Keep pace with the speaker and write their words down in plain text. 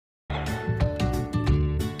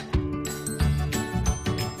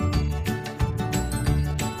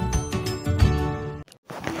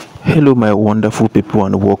Hello my wonderful people,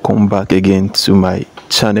 and welcome back again to my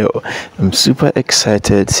channel. I'm super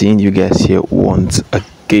excited seeing you guys here once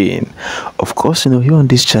again. Of course, here on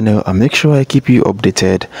this channel I make sure I keep you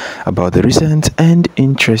updated about the recent and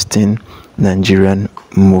interesting Nigerian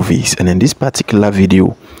movies, and in this particular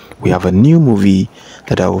video we have a new movie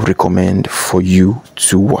that I would recommend for you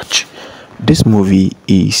to watch. This movie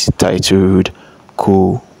is titled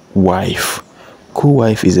Co-Wife.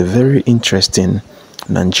 Co-Wife is a very interesting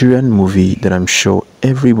Nigerian movie that I'm sure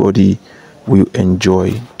everybody will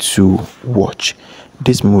enjoy to watch.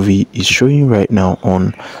 This movie is showing right now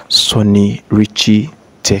on Sony Richie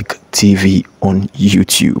Tech TV on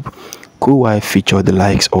YouTube. Co-Wife featured the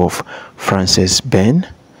likes of Frances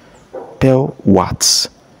Ben, Wats,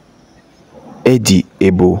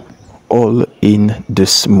 Edoh, all in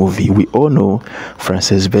this movie. We all know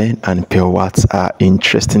Frances Ben and Wats are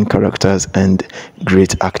interesting characters and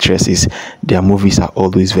great actresses. Their movies are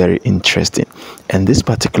always very interesting, and this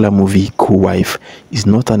particular movie, Co-Wife, is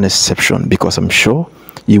not an exception, because I'm sure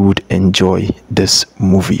you would enjoy this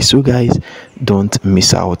movie. So guys, don't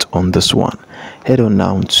miss out on this one. Head on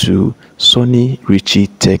now to Sony Richie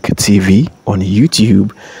Tech TV on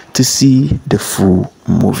YouTube to see the full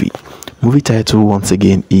movie. Movie title once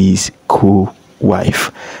again is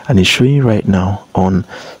Co-Wife, and it's showing right now on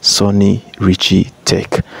Sony Richie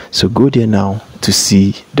Tech. So go there now to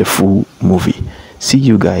see the full movie. See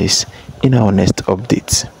you guys in our next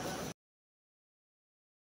update.